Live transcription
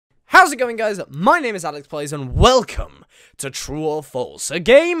How's it going, guys? My name is Alex Plays, and welcome to True or False, a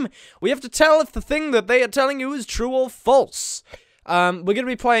game we have to tell if the thing that they are telling you is true or false. We're going to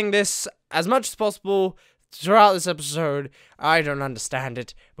be playing this as much as possible throughout this episode. I don't understand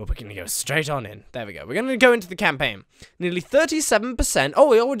it, but we're going to go straight on in. There we go. We're going to go into the campaign. Nearly 37%. Oh,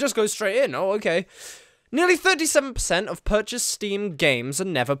 we'll just go straight in. Oh, okay. Nearly 37% of purchased Steam games are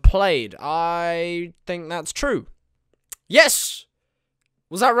never played. I think that's true. Yes!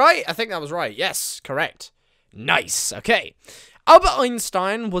 Was that right? I think that was right. Yes, correct. Nice. Okay. Albert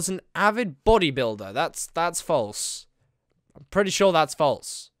Einstein was an avid bodybuilder. That's false. I'm pretty sure that's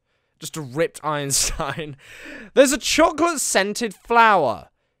false. Just a ripped Einstein. There's a chocolate-scented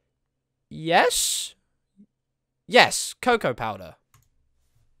flower. Yes? Yes, cocoa powder.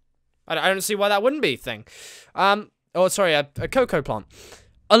 I don't see why that wouldn't be a thing. Oh, sorry, a cocoa plant.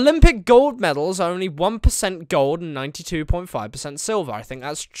 Olympic gold medals are only 1% gold and 92.5% silver. I think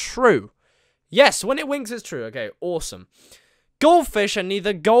that's true. Yes, when it winks, it's true. Okay, awesome. Goldfish are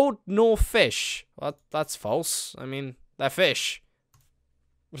neither gold nor fish. Well, that's false. I mean, they're fish.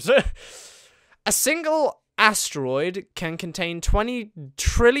 A single asteroid can contain $20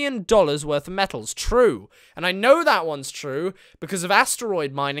 trillion worth of metals. True. And I know that one's true because of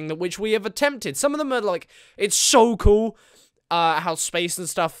asteroid mining, which we have attempted. Some of them are like, it's so cool. How space and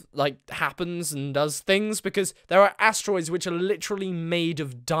stuff, like, happens and does things, because there are asteroids which are literally made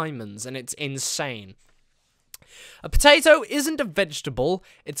of diamonds, and it's insane. A potato isn't a vegetable,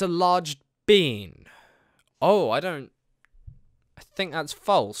 it's a large bean. Oh, I think that's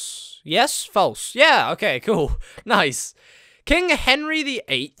false. Yes? False. Yeah, okay, cool. Nice. King Henry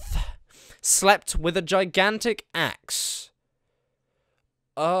VIII slept with a gigantic axe.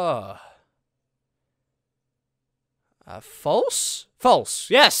 False? False.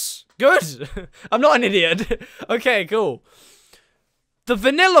 Yes. Good. I'm not an idiot. Okay, cool. The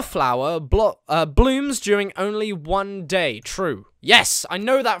vanilla flower blooms during only one day. True. Yes, I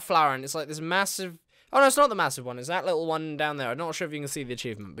know that flower, and it's like this massive... Oh, no, it's not the massive one. It's that little one down there. I'm not sure if you can see the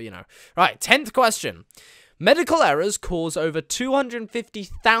achievement, but you know. Right, 10th question. Medical errors cause over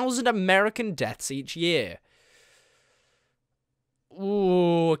 250,000 American deaths each year.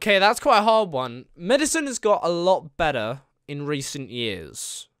 Ooh, okay, that's quite a hard one. Medicine has got a lot better in recent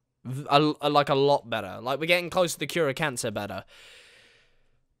years. Like, a lot better. Like, we're getting close to the cure of cancer better.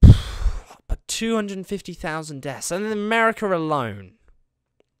 But 250,000 deaths. And in America alone.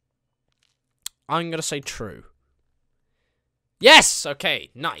 I'm going to say true. Yes!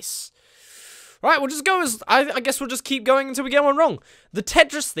 Okay, nice. Right, we'll just go as... I guess we'll just keep going until we get one wrong. The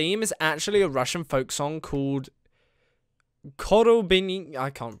Tetris theme is actually a Russian folk song called... Korobini... I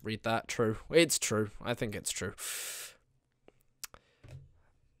can't read that. True. It's true. I think it's true.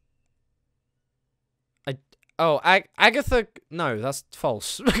 Agatha... No, that's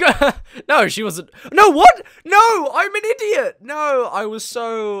false. No, she wasn't... No, what? No, I'm an idiot. No, I was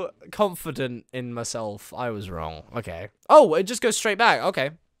so confident in myself. I was wrong. Okay. Oh, it just goes straight back. Okay.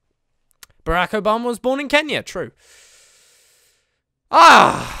 Barack Obama was born in Kenya. True.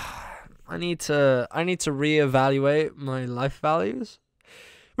 I need to reevaluate my life values.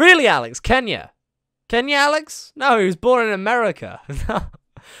 Really, Alex? Kenya? Kenya, Alex? No, he was born in America.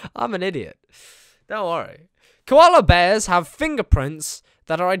 I'm an idiot. Don't worry. Koala bears have fingerprints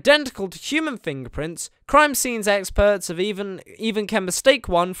that are identical to human fingerprints. Crime scenes experts have even can mistake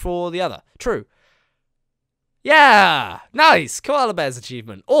one for the other. True. Yeah! Nice! Koala bears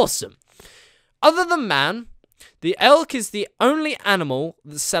achievement. Awesome. Other than man... The elk is the only animal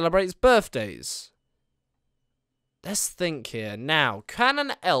that celebrates birthdays. Let's think here. Now, can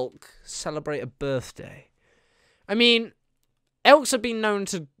an elk celebrate a birthday? I mean, elks have been known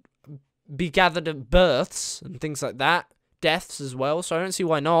to be gathered at births and things like that. Deaths as well, so I don't see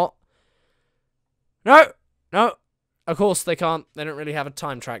why not. No. Of course they can't. They don't really have a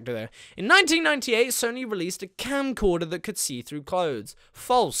time track, do they? In 1998, Sony released a camcorder that could see through clothes.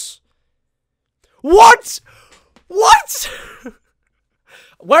 False. What? What?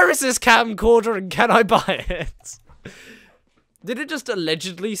 Where is this camcorder and can I buy it? Did it just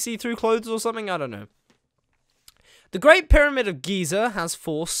allegedly see through clothes or something? I don't know. The Great Pyramid of Giza has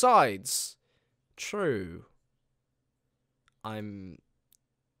 4 sides. True. Help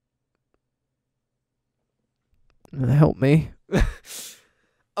me.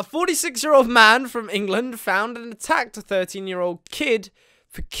 A 46-year-old man from England found and attacked a 13-year-old kid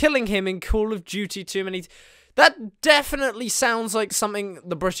for killing him in Call of Duty Too Many... That definitely sounds like something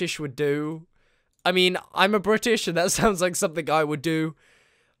the British would do. I mean, I'm a British, and that sounds like something I would do.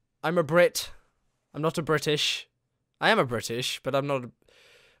 I'm a Brit. I'm not a British. I am a British, but I'm not a...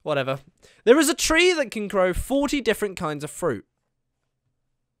 Whatever. There is a tree that can grow 40 different kinds of fruit.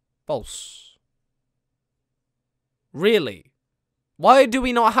 False. Really? Why do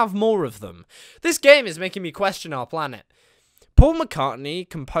we not have more of them? This game is making me question our planet. Paul McCartney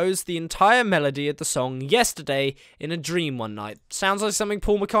composed the entire melody of the song Yesterday in a dream one night. Sounds like something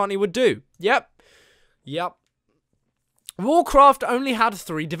Paul McCartney would do. Yep. Warcraft only had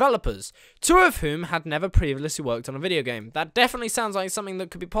 3 developers, 2 of whom had never previously worked on a video game. That definitely sounds like something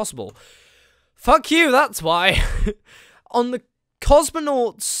that could be possible. Fuck you, that's why. On the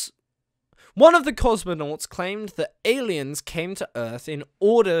cosmonauts... One of the cosmonauts claimed that aliens came to Earth in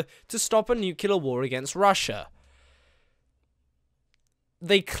order to stop a nuclear war against Russia.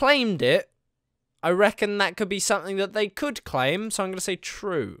 They claimed it. I reckon that could be something that they could claim, so I'm going to say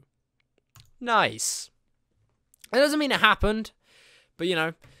true. Nice. It doesn't mean it happened, but you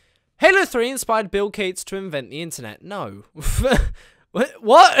know. Halo 3 inspired Bill Gates to invent the internet. No.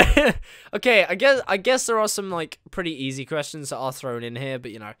 What? Okay, I guess there are some like pretty easy questions that are thrown in here,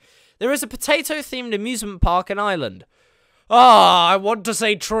 but you know. There is a potato-themed amusement park in Ireland. Ah, I want to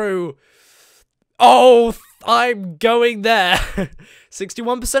say true. Oh, I'm going there.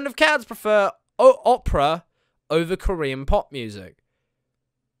 61% of cats prefer opera over Korean pop music.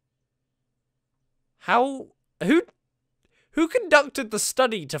 Who conducted the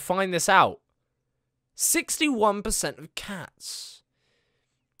study to find this out? 61% of cats.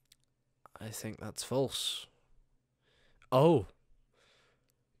 I think that's false. Oh.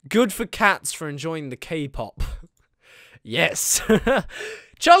 Good for cats for enjoying the K-pop. Yes.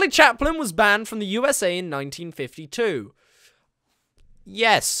 Charlie Chaplin was banned from the USA in 1952.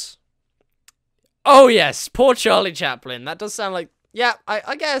 Yes. Oh, yes. Poor Charlie Chaplin. That does sound like... Yeah,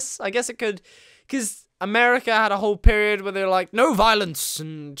 I guess it could... Because America had a whole period where they were like, no violence.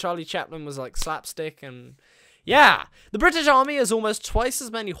 And Charlie Chaplin was like slapstick. And yeah. The British Army has almost twice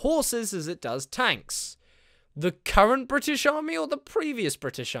as many horses as it does tanks. The current British Army or the previous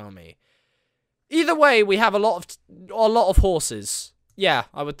British Army? Either way, we have a lot of horses. Yeah,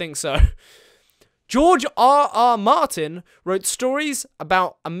 I would think so. George R.R. Martin wrote stories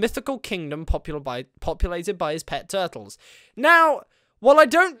about a mythical kingdom populated by his pet turtles. Now, while I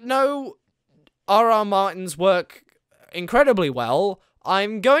don't know R.R. Martin's work incredibly well,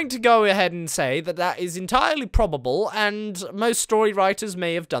 I'm going to go ahead and say that that is entirely probable, and most story writers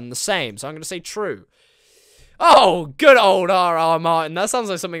may have done the same. So I'm going to say true. Oh, good old R.R. Martin. That sounds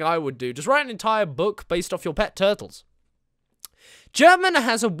like something I would do. Just write an entire book based off your pet turtles. German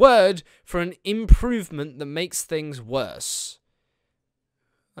has a word for an improvement that makes things worse.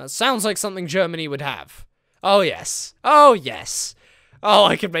 That sounds like something Germany would have. Oh, yes. Oh, yes. Oh,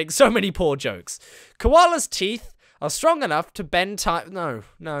 I could make so many poor jokes. Koala's teeth are strong enough to bend time... No,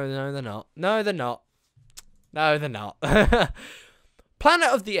 they're not. No, they're not. No, they're not. Planet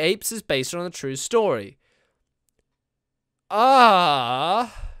of the Apes is based on a true story.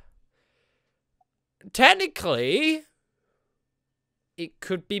 Technically, it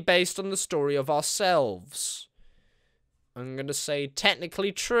could be based on the story of ourselves. I'm going to say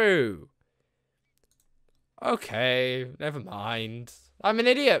technically true. Okay, never mind. I'm an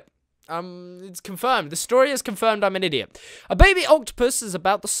idiot. It's confirmed. The story is confirmed I'm an idiot. A baby octopus is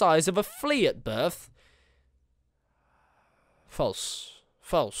about the size of a flea at birth. False.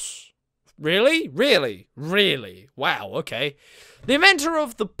 False. Really? Really? Really? Wow, okay. The inventor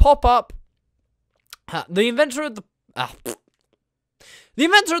of the pop-up... The inventor of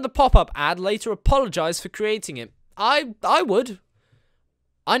the pop-up ad later apologized for creating it. I would.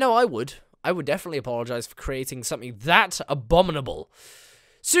 I know I would. I would definitely apologize for creating something that abominable.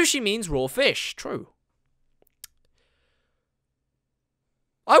 Sushi means raw fish. True.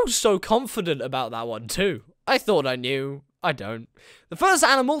 I was so confident about that one too. I thought I knew. I don't. The first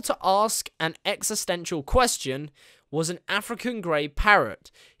animal to ask an existential question was an African grey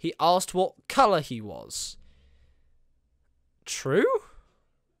parrot. He asked what colour he was. True?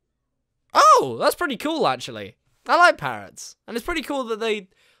 Oh, that's pretty cool, actually. I like parrots. And it's pretty cool that they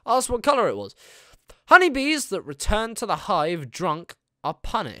asked what colour it was. Honeybees that return to the hive drunk are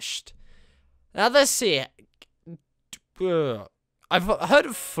punished. Now, let's see. I've heard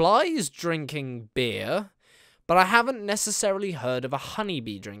of flies drinking beer, but I haven't necessarily heard of a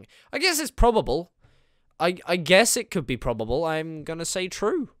honeybee drink. I guess it's probable. I guess it could be probable. I'm gonna say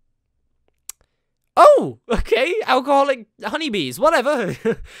true. Oh, okay. Alcoholic honeybees. Whatever.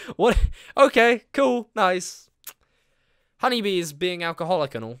 What? Okay, cool. Nice. Honeybees being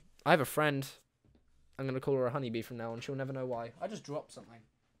alcoholic and all. I have a friend. I'm gonna call her a honeybee from now on. She'll never know why. I just dropped something.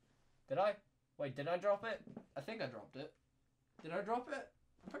 Did I? Wait, did I drop it? I think I dropped it. Did I drop it?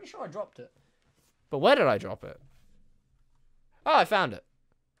 I'm pretty sure I dropped it. But where did I drop it? Oh, I found it.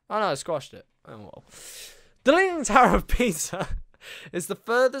 Oh no, I squashed it. Oh well. The Leaning Tower of Pisa is the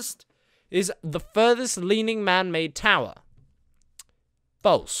furthest leaning man-made tower.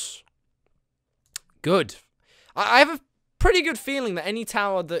 False. Good. I have a pretty good feeling that any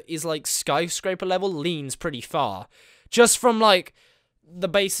tower that is like skyscraper level leans pretty far. Just from like the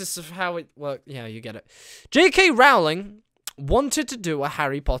basis of how it worked. Yeah, you get it. J.K. Rowling wanted to do a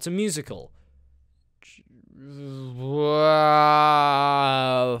Harry Potter musical.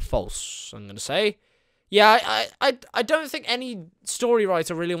 False, I'm going to say. Yeah, I don't think any story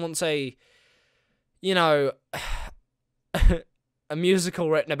writer really wants a, you know, a musical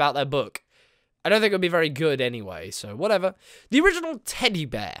written about their book. I don't think it would be very good anyway, so whatever. The original teddy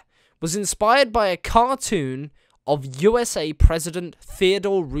bear was inspired by a cartoon of USA President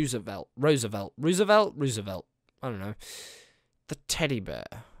Theodore Roosevelt. Roosevelt. I don't know. The teddy bear.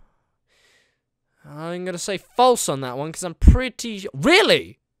 I'm going to say false on that one because I'm pretty...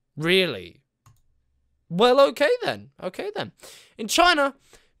 Really? Really? Well, okay then. In China,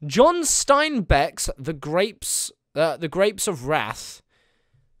 John Steinbeck's The Grapes of Wrath,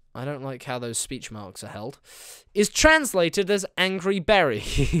 I don't like how those speech marks are held, is translated as angry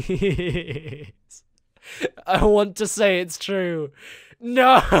berries. I want to say it's true.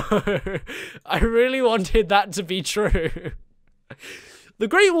 No! I really wanted that to be true. The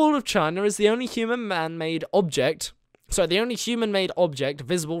Great Wall of China is the only human man-made object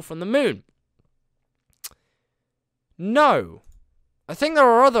visible from the moon. No. I think there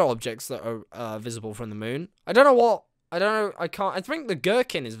are other objects that are visible from the moon. I don't know what. I think the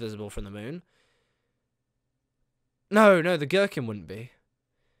Gherkin is visible from the moon. No, the Gherkin wouldn't be.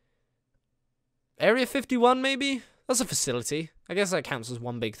 Area 51, maybe? That's a facility. I guess that counts as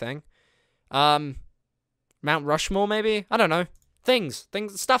one big thing. Mount Rushmore, maybe? I don't know.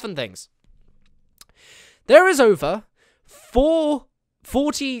 Stuff and things. There is over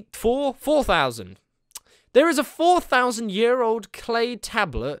 4,000. There is a 4,000-year-old clay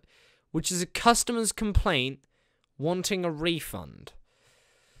tablet, which is a customer's complaint wanting a refund.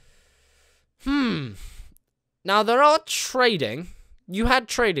 Now, there are trading. You had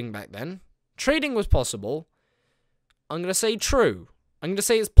trading back then. Trading was possible. I'm going to say true. I'm going to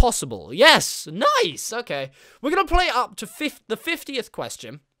say it's possible. Yes! Nice! Okay. We're going to play up to the 50th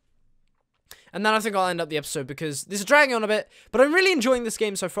question. And then I think I'll end up the episode because this is dragging on a bit. But I'm really enjoying this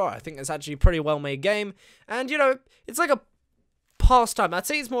game so far. I think it's actually a pretty well-made game. And, you know, it's like a pastime. I'd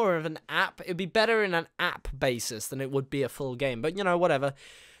say it's more of an app. It'd be better in an app basis than it would be a full game. But, you know, whatever.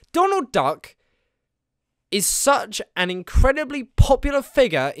 Donald Duck is such an incredibly popular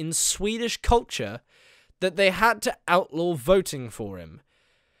figure in Swedish culture that they had to outlaw voting for him.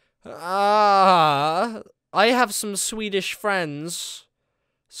 I have some Swedish friends,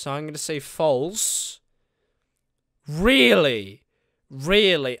 so I'm going to say false. Really?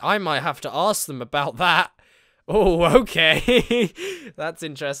 I might have to ask them about that. Oh, okay. That's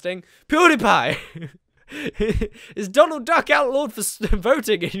interesting. PewDiePie! Is Donald Duck outlawed for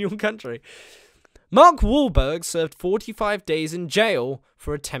voting in your country? Mark Wahlberg served 45 days in jail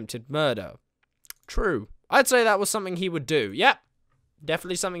for attempted murder. True. I'd say that was something he would do. Yep.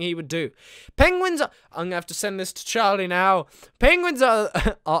 Definitely something he would do. Penguins are... I'm going to have to send this to Charlie now. Penguins are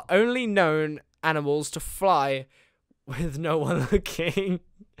only known animals to fly with no one looking.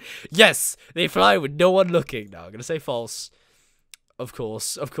 Yes, they fly with no one looking. No, I'm going to say false. Of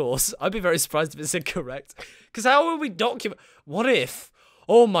course. I'd be very surprised if it's incorrect. Because how will we document... What if...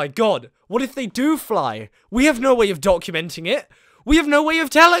 Oh my god. What if they do fly? We have no way of documenting it. We have no way of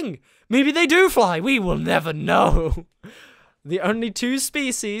telling. Maybe they do fly. We will never know. The only two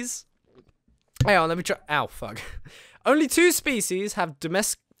species... Hang on, let me try... Ow, fuck. Only two species have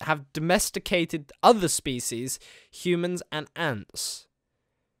domesticated other species, humans and ants.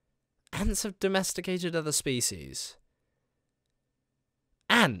 Ants have domesticated other species.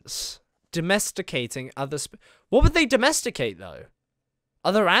 Ants domesticating other what would they domesticate, though?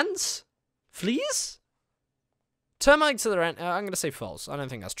 Other ants? Fleas? Termites are the ant... I'm going to say false. I don't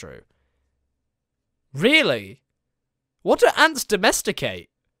think that's true. Really? What do ants domesticate?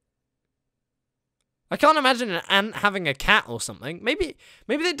 I can't imagine an ant having a cat or something. Maybe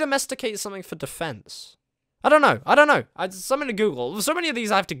they domesticate something for defense. I don't know. Something to Google. So many of these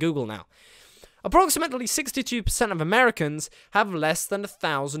I have to Google now. Approximately 62% of Americans have less than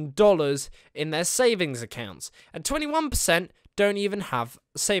 $1,000 in their savings accounts. And 21% don't even have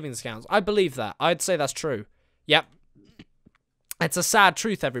savings accounts. I believe that. I'd say that's true. Yep. It's a sad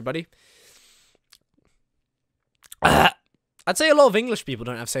truth, everybody. I'd say a lot of English people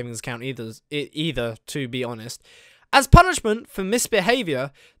don't have savings account either, to be honest. As punishment for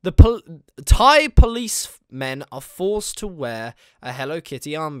misbehavior, the Thai policemen are forced to wear a Hello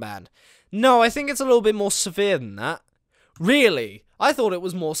Kitty armband. No, I think it's a little bit more severe than that. Really? I thought it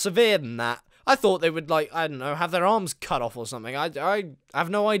was more severe than that. I thought they would, like, I don't know, have their arms cut off or something. I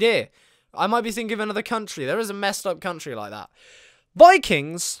have no idea. I might be thinking of another country. There is a messed up country like that.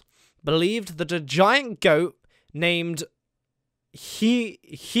 Vikings believed that a giant goat named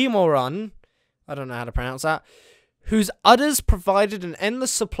Himorun, I don't know how to pronounce that, whose udders provided an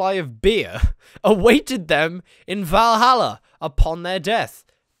endless supply of beer, awaited them in Valhalla upon their death.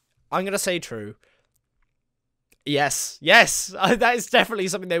 I'm going to say true. Yes, that is definitely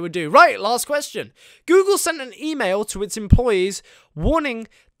something they would do. Right, last question. Google sent an email to its employees warning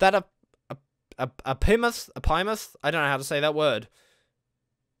that a Plymouth, I don't know how to say that word.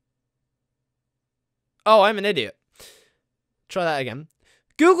 Oh, I'm an idiot. Try that again.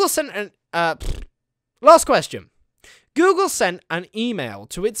 Google sent an, last question. Google sent an email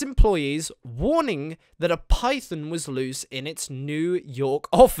to its employees warning that a python was loose in its New York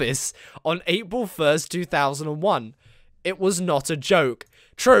office on April 1st, 2001. It was not a joke.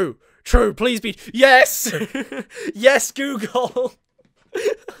 True, please be. Yes! Yes, Google!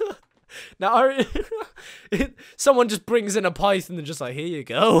 Now, someone just brings in a python and just like, here you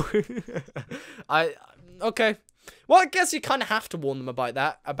go. Okay. Well, I guess you kind of have to warn them about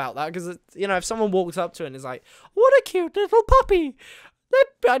that, because, you know, if someone walks up to it and is like, what a cute little puppy.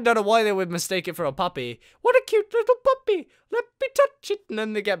 I don't know why they would mistake it for a puppy. What a cute little puppy. Let me touch it. And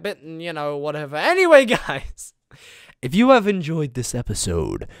then they get bitten, you know, whatever. Anyway, guys, if you have enjoyed this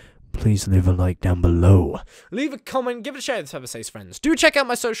episode, please leave a like down below. Leave a comment, give it a share with Cyberspace friends. Do check out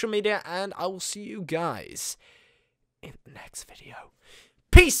my social media, and I will see you guys in the next video.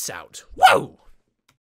 Peace out. Whoa!